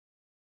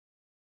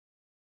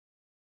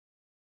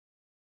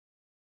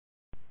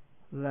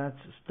Let's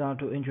start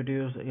to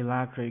introduce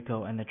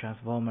electrical and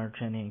transformer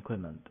training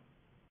equipment.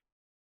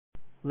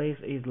 This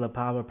is the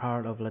power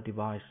part of the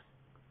device.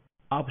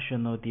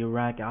 Optional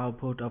direct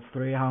output of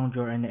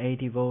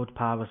 380 volt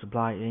power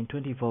supply and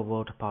 24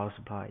 volt power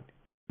supply.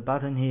 The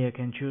button here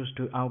can choose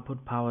to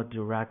output power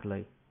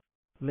directly.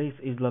 This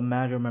is the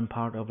measurement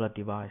part of the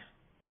device.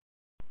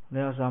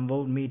 There are some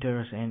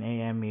voltmeters and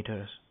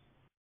ammeters.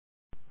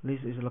 This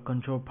is the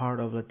control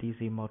part of the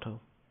DC motor.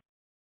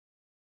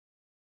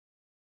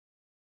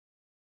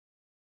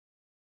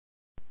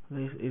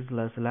 This is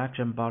the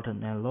selection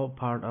button and load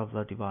part of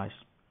the device.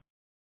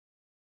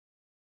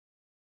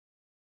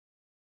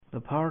 The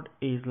part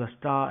is the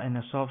start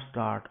and soft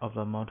start of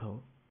the motor,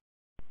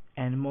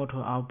 and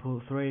motor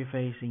output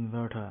three-phase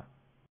inverter.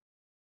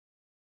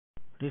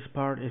 This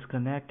part is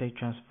connected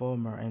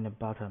transformer and the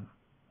button.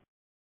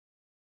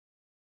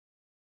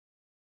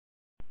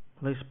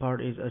 This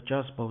part is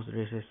adjustable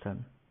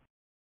resistance.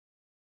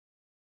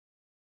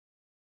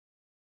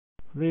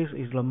 This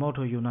is the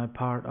motor unit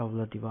part of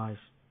the device.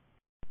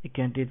 It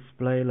can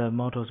display the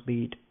motor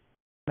speed,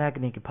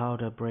 magnetic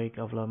powder brake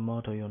of the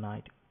motor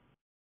unit.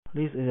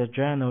 This is a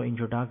general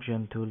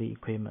introduction to the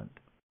equipment.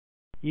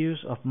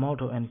 Use of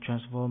motor and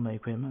transformer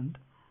equipment.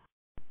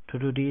 To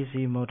do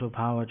DC motor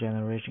power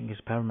generation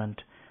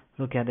experiment,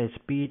 look at the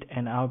speed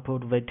and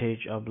output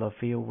voltage of the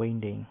field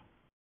winding.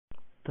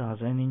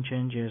 Does any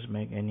changes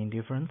make any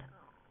difference?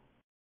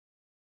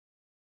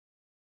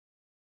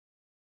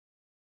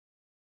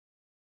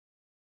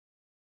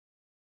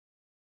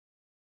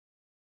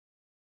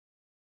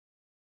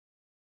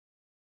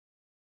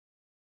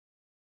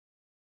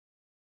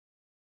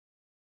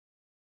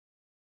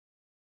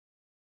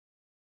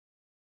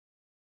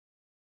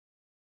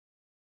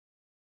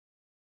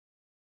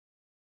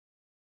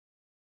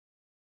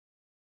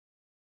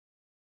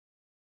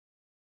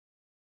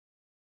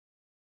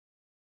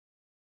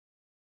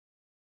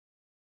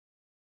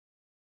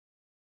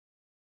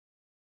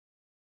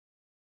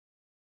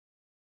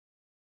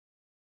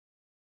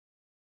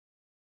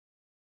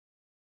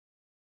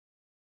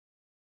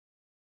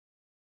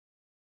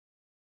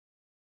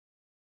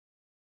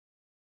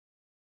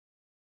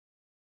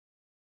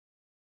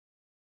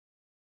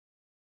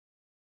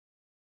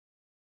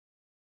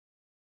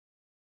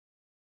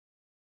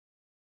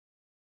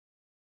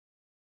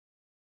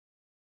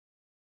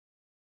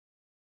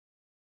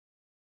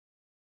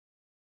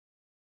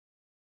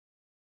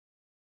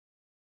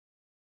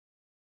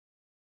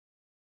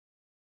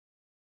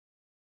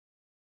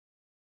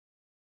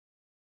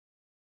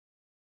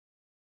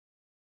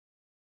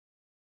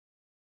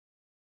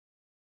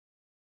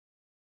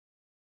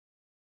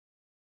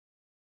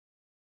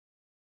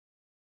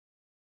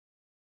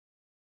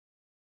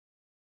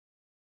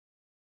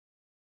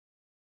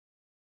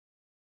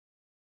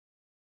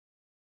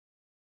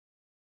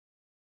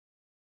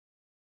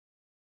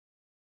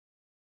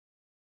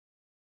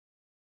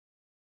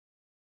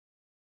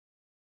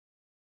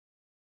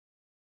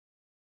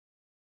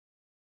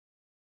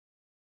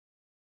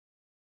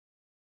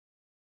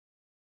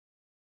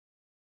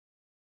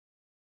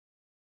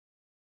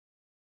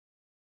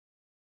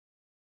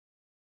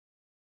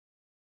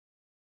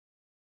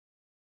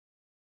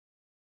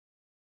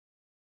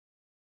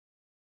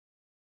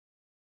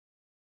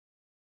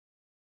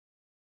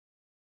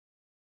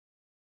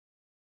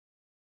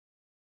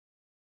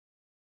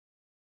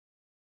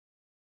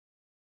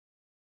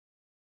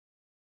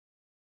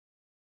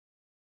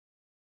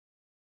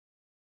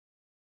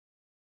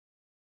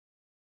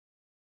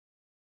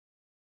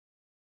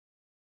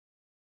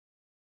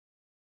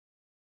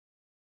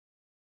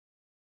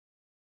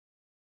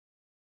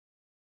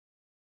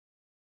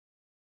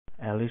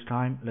 At this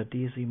time, the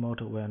DC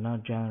motor will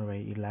not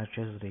generate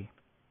electricity.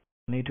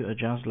 Need to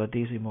adjust the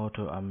DC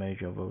motor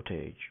armature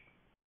voltage.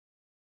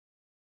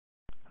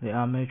 The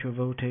armature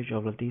voltage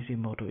of the DC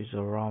motor is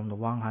around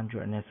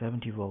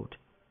 170 volt.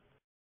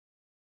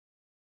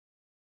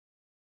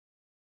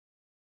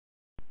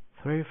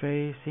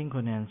 Three-phase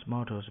synchronous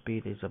motor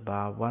speed is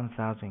about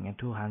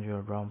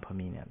 1200 rounds per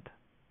minute.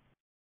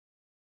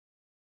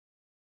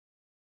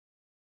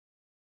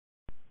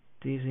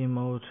 DC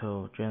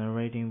motor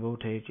generating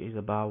voltage is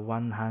about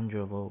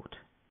 100 volt.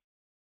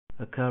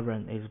 The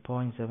current is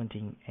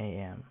 0.17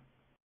 A.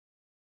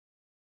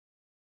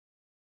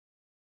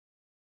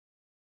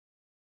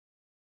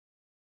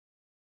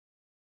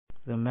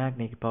 The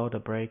magnetic powder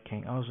brake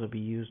can also be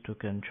used to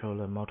control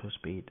the motor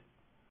speed.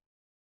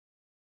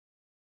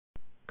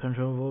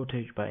 Control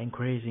voltage by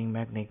increasing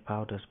magnetic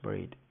powder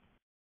speed.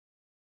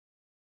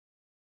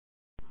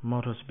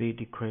 Motor speed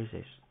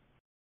decreases.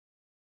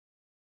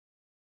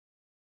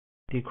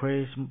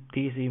 Decrease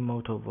DC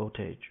motor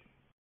voltage.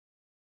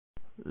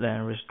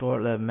 Then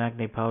restore the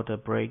magnetic powder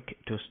brake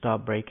to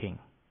stop braking.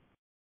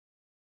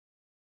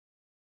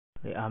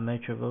 The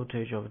armature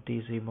voltage of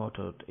DC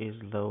motor is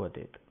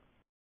lowered.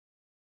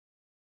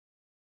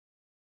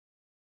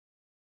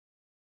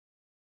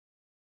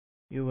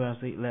 You will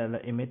see that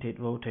the emitted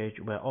voltage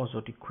will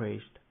also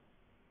decrease.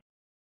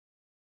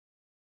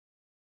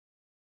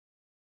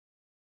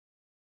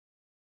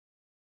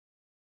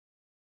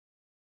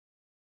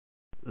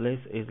 This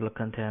is the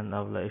content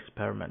of the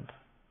experiment.